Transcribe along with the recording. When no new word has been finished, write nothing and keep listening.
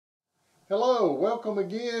Hello, welcome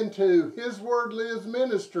again to His Word Lives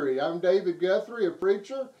Ministry. I'm David Guthrie, a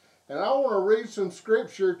preacher, and I want to read some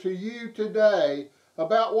scripture to you today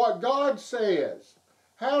about what God says.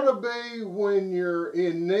 How to be when you're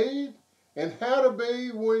in need and how to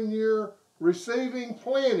be when you're receiving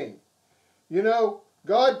plenty. You know,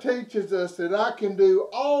 God teaches us that I can do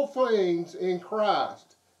all things in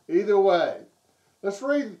Christ, either way. Let's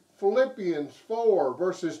read Philippians 4,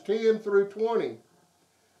 verses 10 through 20.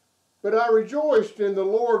 But I rejoiced in the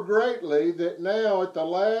Lord greatly that now at the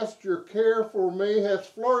last your care for me hath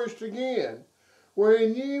flourished again,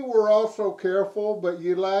 wherein ye were also careful, but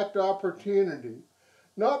ye lacked opportunity.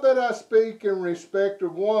 Not that I speak in respect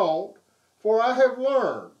of want, for I have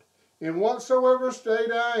learned, in whatsoever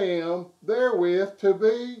state I am, therewith to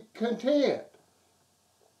be content.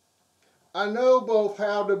 I know both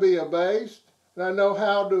how to be abased, and I know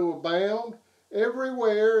how to abound.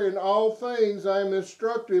 Everywhere in all things I am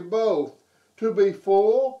instructed both to be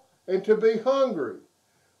full and to be hungry,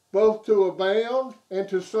 both to abound and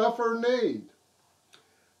to suffer need.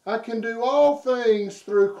 I can do all things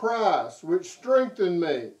through Christ, which strengthen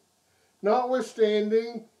me.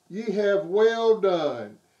 Notwithstanding, ye have well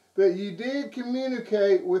done, that ye did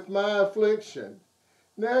communicate with my affliction.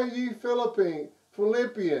 Now ye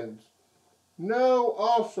Philippians, know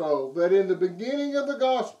also that in the beginning of the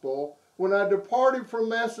gospel, when I departed from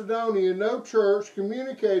Macedonia, no church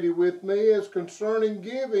communicated with me as concerning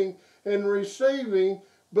giving and receiving,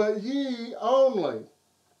 but ye only.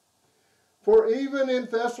 For even in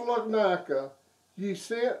Thessalonica ye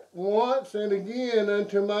sent once and again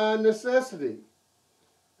unto my necessity.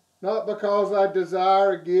 Not because I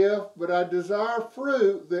desire a gift, but I desire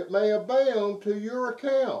fruit that may abound to your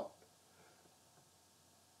account.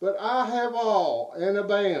 But I have all and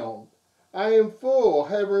abound. I am full,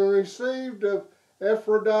 having received of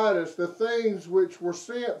Epaphroditus the things which were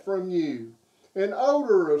sent from you, an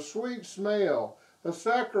odor of sweet smell, a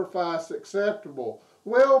sacrifice acceptable,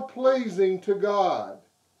 well-pleasing to God.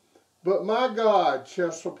 But my God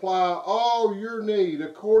shall supply all your need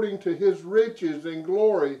according to his riches and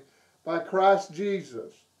glory by Christ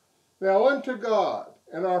Jesus. Now unto God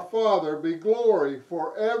and our Father be glory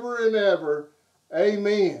forever and ever.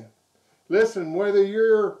 Amen. Listen, whether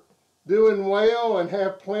you're doing well and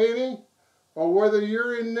have plenty, or whether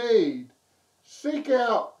you're in need, seek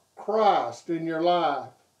out Christ in your life.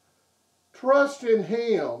 Trust in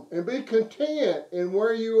him and be content in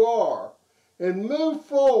where you are, and move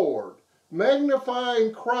forward,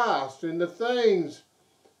 magnifying Christ in the things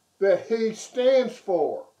that he stands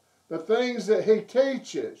for, the things that he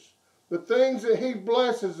teaches, the things that he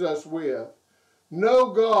blesses us with. Know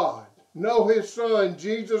God, know his Son,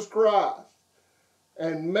 Jesus Christ,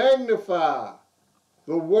 and magnify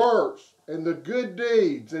the works and the good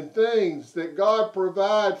deeds and things that God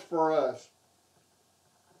provides for us.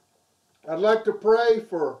 I'd like to pray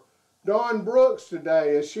for Dawn Brooks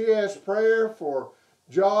today as she asks prayer for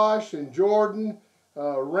Josh and Jordan,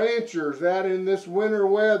 ranchers out in this winter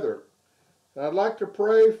weather. And I'd like to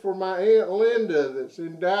pray for my Aunt Linda that's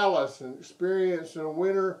in Dallas and experiencing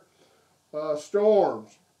winter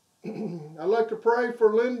storms. I'd like to pray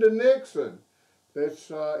for Linda Nixon that's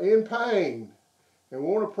in pain, and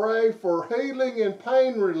want to pray for healing and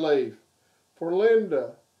pain relief for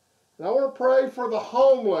Linda. And I want to pray for the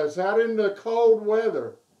homeless out in the cold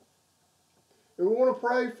weather. And we want to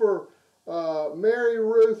pray for Mary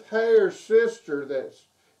Ruth Hare's sister that's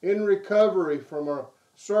in recovery from a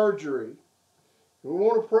surgery. We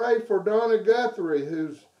want to pray for Donna Guthrie,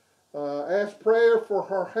 who's asked prayer for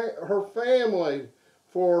her family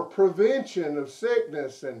for prevention of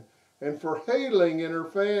sickness and for healing in her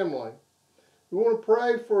family. We want to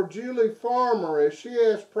pray for Julie Farmer as she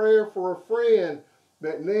asks prayer for a friend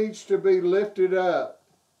that needs to be lifted up.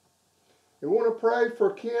 We want to pray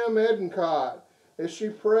for Kim Edencott as she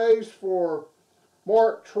prays for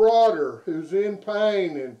Mark Trotter, who's in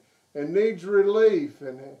pain and needs relief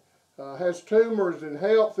and has tumors and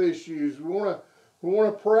health issues. We want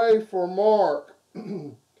to pray for Mark.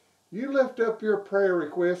 You lift up your prayer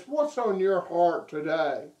request. What's on your heart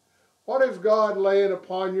today? What is God laying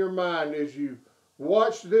upon your mind as you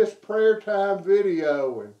watch this prayer time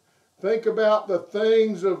video and think about the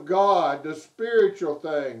things of God, the spiritual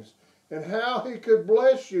things, and how he could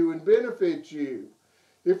bless you and benefit you?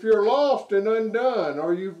 If you're lost and undone,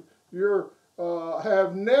 or you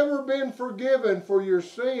have never been forgiven for your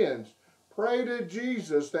sins, pray to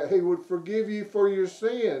Jesus that he would forgive you for your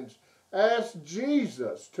sins. Ask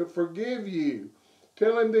Jesus to forgive you.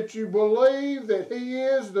 Tell him that you believe that he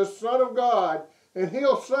is the Son of God and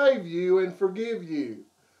he'll save you and forgive you.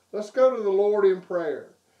 Let's go to the Lord in prayer.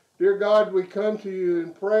 Dear God, we come to you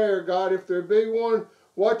in prayer, God. If there be one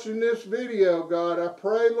watching this video, God, I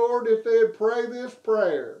pray, Lord, that they would pray this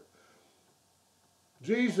prayer.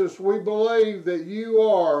 Jesus, we believe that you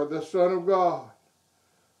are the Son of God.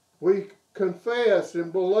 We confess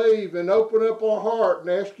and believe and open up our heart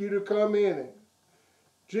and ask you to come in it.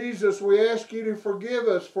 Jesus, we ask you to forgive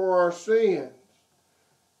us for our sins.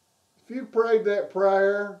 If you prayed that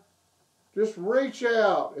prayer, just reach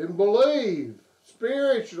out and believe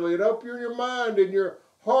spiritually and open your mind and your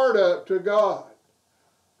heart up to God.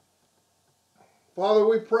 Father,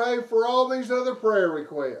 we pray for all these other prayer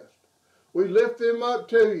requests. We lift them up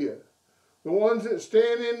to you. The ones that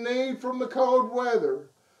stand in need from the cold weather.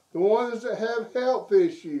 The ones that have health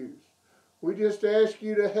issues. We just ask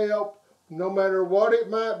you to help no matter what it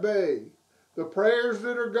might be. The prayers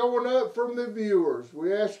that are going up from the viewers,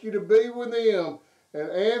 we ask you to be with them and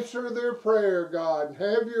answer their prayer, God, and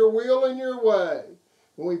have your will and your way.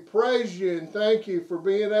 And we praise you and thank you for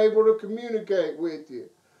being able to communicate with you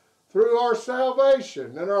through our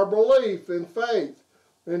salvation and our belief and faith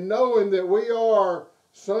and knowing that we are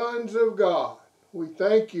sons of God. We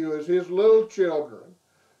thank you as his little children.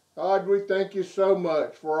 God, we thank you so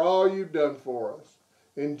much for all you've done for us.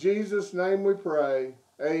 In Jesus' name we pray.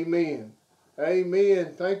 Amen.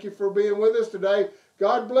 Amen. Thank you for being with us today.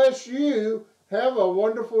 God bless you. Have a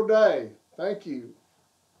wonderful day. Thank you.